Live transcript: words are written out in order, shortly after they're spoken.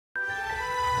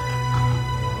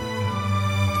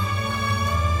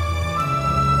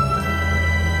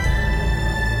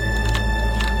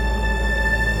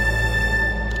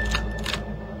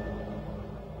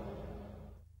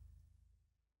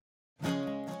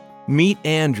Meet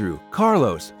Andrew,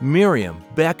 Carlos, Miriam,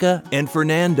 Becca, and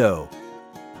Fernando.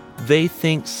 They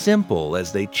think simple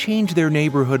as they change their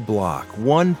neighborhood block,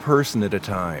 one person at a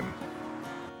time.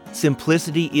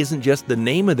 Simplicity isn't just the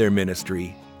name of their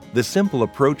ministry. The simple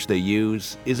approach they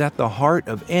use is at the heart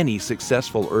of any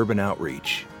successful urban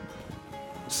outreach.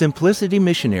 Simplicity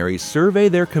missionaries survey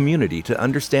their community to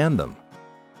understand them.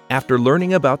 After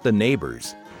learning about the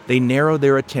neighbors, they narrow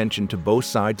their attention to both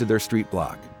sides of their street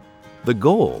block. The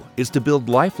goal is to build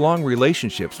lifelong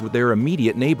relationships with their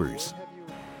immediate neighbors.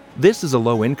 This is a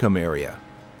low-income area.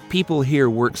 People here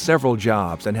work several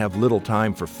jobs and have little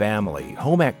time for family,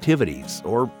 home activities,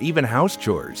 or even house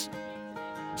chores.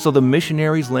 So the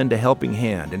missionaries lend a helping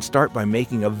hand and start by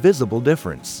making a visible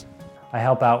difference. I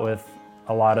help out with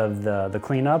a lot of the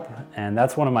cleanup, and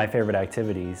that's one of my favorite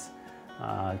activities.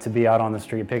 To be out on the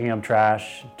street picking up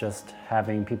trash, just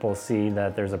having people see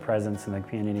that there's a presence in the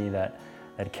community that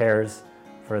cares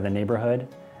for the neighborhood.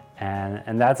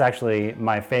 And that's actually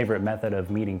my favorite method of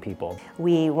meeting people.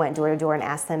 We went door to door and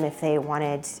asked them if they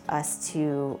wanted us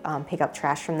to pick up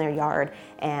trash from their yard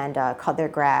and cut their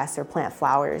grass or plant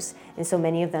flowers. And so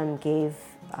many of them gave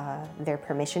their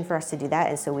permission for us to do that,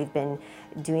 and so we've been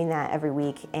doing that every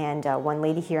week. And one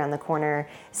lady here on the corner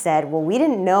said, well, we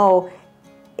didn't know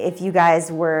if you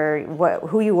guys were,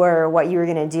 who you were or what you were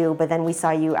gonna do, but then we saw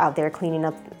you out there cleaning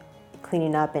up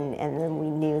and then we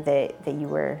knew that you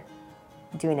were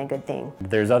doing a good thing.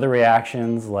 There's other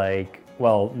reactions like,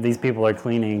 well, these people are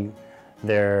cleaning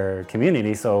their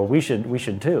community, so we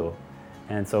should too.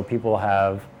 And so people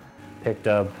have picked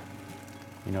up,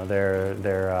 you know,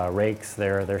 their rakes,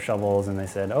 their shovels, and they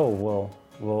said, oh,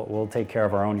 we'll take care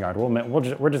of our own yard.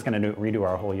 We're just going to redo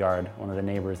our whole yard. One of the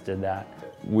neighbors did that.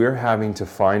 We're having to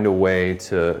find a way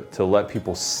to let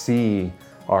people see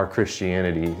our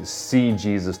Christianity, see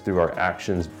Jesus through our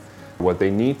actions. What they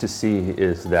need to see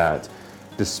is that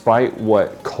despite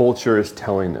what culture is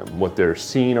telling them, what they're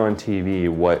seeing on TV,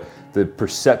 what the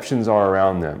perceptions are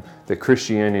around them, that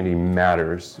Christianity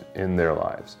matters in their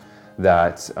lives,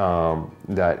 that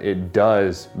it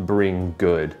does bring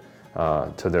good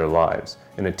to their lives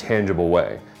in a tangible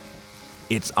way.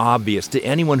 It's obvious to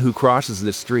anyone who crosses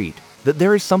the street that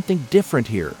there is something different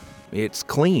here. It's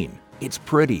clean, it's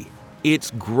pretty,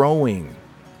 it's growing.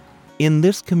 In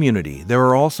this community, there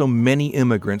are also many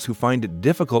immigrants who find it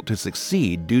difficult to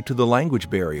succeed due to the language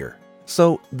barrier.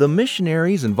 So, the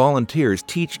missionaries and volunteers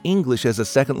teach English as a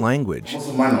second language.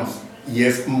 One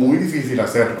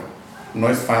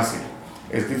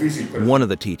of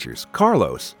the teachers,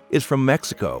 Carlos, is from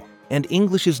Mexico, and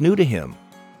English is new to him.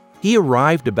 He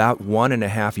arrived about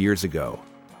 1.5 years ago.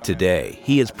 Today,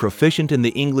 he is proficient in the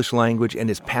English language and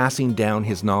is passing down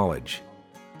his knowledge.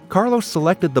 Carlos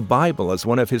selected the Bible as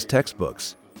one of his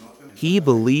textbooks. He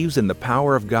believes in the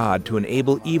power of God to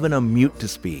enable even a mute to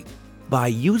speak. By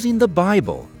using the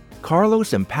Bible,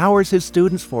 Carlos empowers his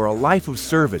students for a life of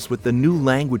service with the new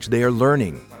language they are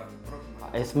learning.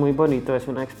 Es muy bonito, es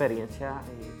una experiencia.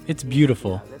 It's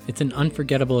beautiful. It's an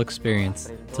unforgettable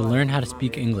experience to learn how to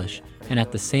speak English and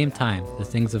at the same time the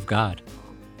things of God.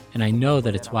 And I know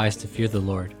that it's wise to fear the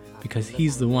Lord because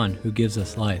He's the one who gives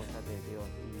us life.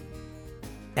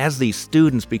 As these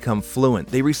students become fluent,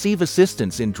 they receive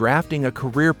assistance in drafting a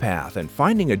career path and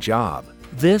finding a job.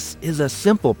 This is a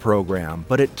simple program,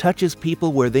 but it touches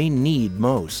people where they need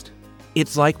most.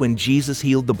 It's like when Jesus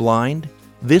healed the blind.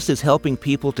 This is helping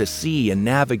people to see and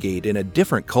navigate in a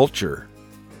different culture.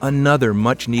 Another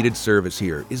much-needed service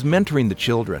here is mentoring the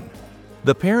children.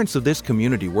 The parents of this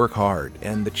community work hard,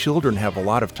 and the children have a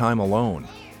lot of time alone.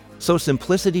 So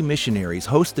Simplicity missionaries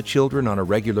host the children on a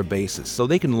regular basis so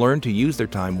they can learn to use their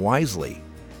time wisely.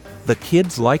 The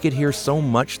kids like it here so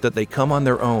much that they come on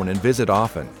their own and visit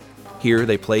often. Here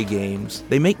they play games,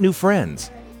 they make new friends,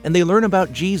 and they learn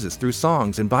about Jesus through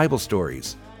songs and Bible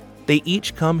stories. They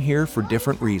each come here for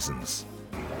different reasons.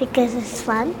 Because it's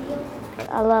fun.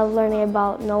 I love learning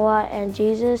about Noah and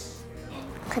Jesus.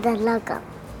 Because I love them.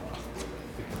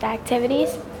 The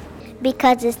activities.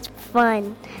 Because it's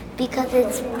fun. Because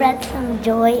it spreads some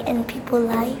joy in people's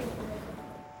life.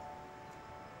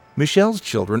 Michelle's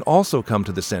children also come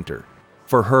to the center.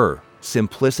 For her,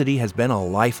 Simplicity has been a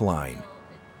lifeline.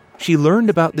 She learned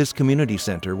about this community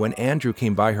center when Andrew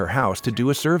came by her house to do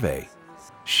a survey.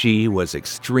 She was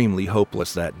extremely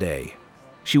hopeless that day.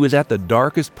 She was at the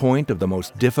darkest point of the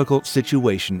most difficult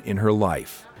situation in her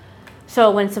life.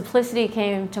 So when Simplicity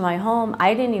came to my home,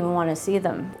 I didn't even want to see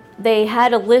them. They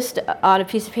had a list on a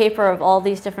piece of paper of all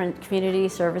these different community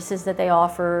services that they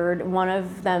offered. One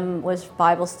of them was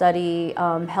Bible study,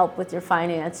 help with your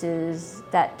finances,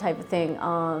 that type of thing.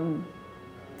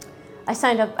 I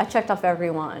signed up, I checked off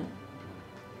every one.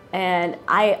 And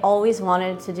I always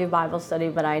wanted to do Bible study,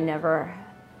 but I never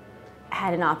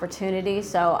had an opportunity,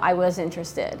 so I was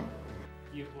interested.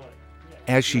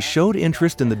 As she showed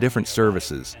interest in the different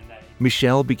services,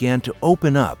 Michelle began to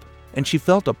open up, and she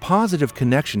felt a positive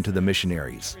connection to the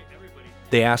missionaries.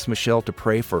 They asked Michelle to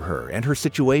pray for her and her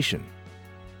situation.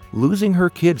 Losing her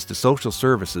kids to social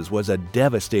services was a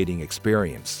devastating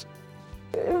experience.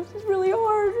 It was really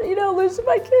hard, losing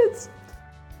my kids.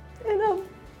 And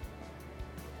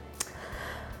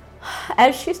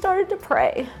as she started to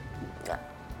pray,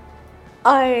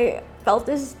 I felt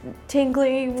this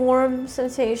tingly, warm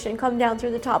sensation come down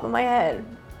through the top of my head.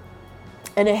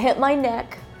 And it hit my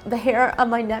neck. The hair on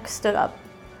my neck stood up.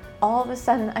 All of a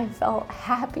sudden, I felt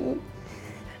happy.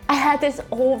 I had this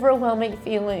overwhelming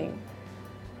feeling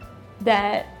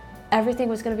that everything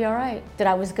was going to be all right, that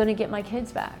I was going to get my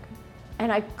kids back.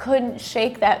 And I couldn't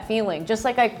shake that feeling. Just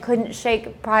like I couldn't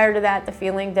shake prior to that the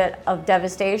feeling of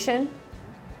devastation,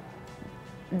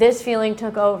 this feeling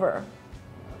took over.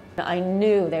 I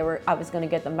knew I was going to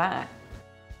get them back.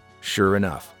 Sure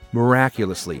enough,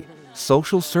 miraculously,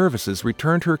 social services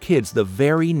returned her kids the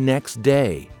very next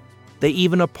day. They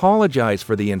even apologized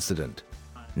for the incident.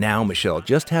 Now Michelle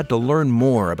just had to learn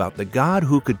more about the God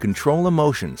who could control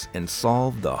emotions and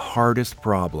solve the hardest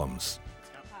problems.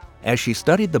 As she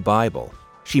studied the Bible,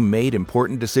 she made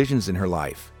important decisions in her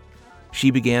life.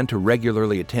 She began to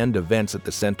regularly attend events at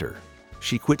the center.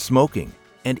 She quit smoking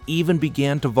and even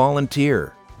began to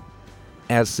volunteer.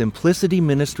 As Simplicity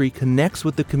Ministry connects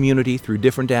with the community through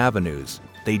different avenues,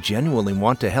 they genuinely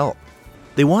want to help.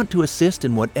 They want to assist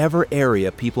in whatever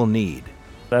area people need.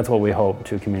 That's what we hope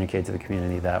to communicate to the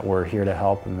community, that we're here to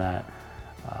help and that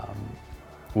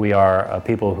we are a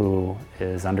people who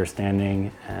is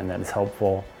understanding and that is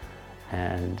helpful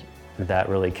and that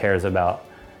really cares about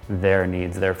their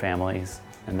needs, their families,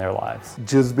 and their lives.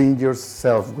 Just be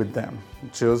yourself with them.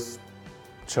 Just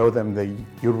show them that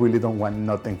you really don't want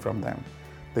nothing from them,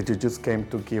 that you just came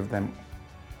to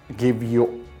give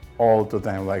you all to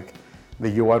them, like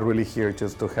that you are really here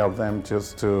just to help them,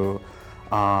 just to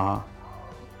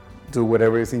do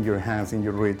whatever is in your hands, in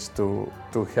your reach to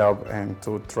help and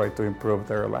to try to improve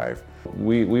their life.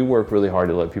 We work really hard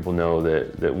to let people know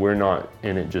that we're not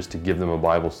in it just to give them a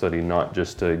Bible study, not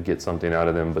just to get something out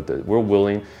of them, but that we're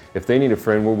willing, if they need a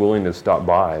friend, we're willing to stop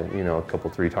by, a couple,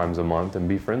 3 times a month and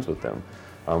be friends with them.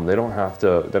 They don't have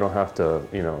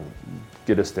to,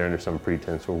 get us there under some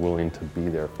pretense. We're willing to be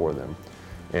there for them.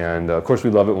 And of course, we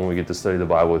love it when we get to study the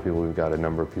Bible with people. We've got a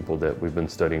number of people that we've been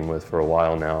studying with for a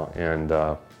while now,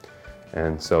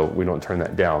 and so we don't turn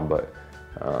that down, but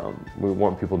we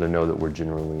want people to know that we're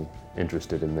genuinely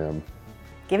interested in them.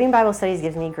 Giving Bible studies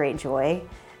gives me great joy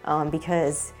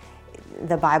because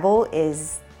the Bible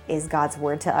is God's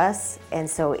word to us, and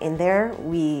so in there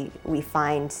we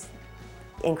find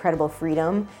incredible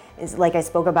freedom. Is like I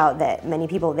spoke about, that many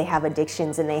people, they have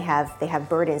addictions and they have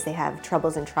burdens, they have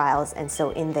troubles and trials, and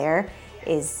so in there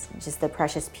is just the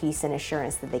precious peace and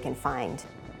assurance that they can find.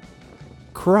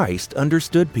 Christ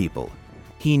understood people.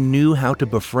 He knew how to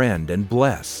befriend and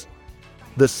bless.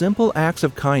 The simple acts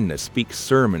of kindness speak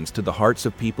sermons to the hearts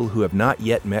of people who have not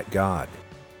yet met God.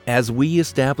 As we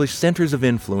establish centers of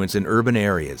influence in urban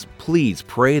areas, please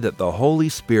pray that the Holy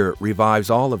Spirit revives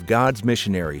all of God's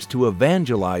missionaries to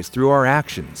evangelize through our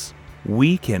actions.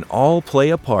 We can all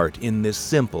play a part in this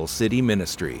simple city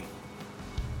ministry.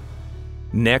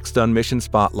 Next on Mission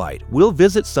Spotlight, we'll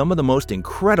visit some of the most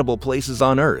incredible places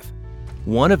on earth.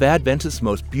 One of Adventist's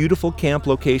most beautiful camp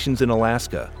locations in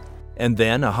Alaska, and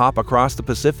then a hop across the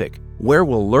Pacific, where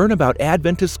we'll learn about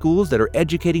Adventist schools that are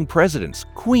educating presidents,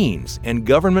 queens, and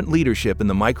government leadership in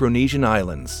the Micronesian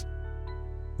islands.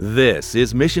 This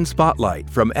is Mission Spotlight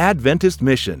from Adventist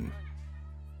Mission.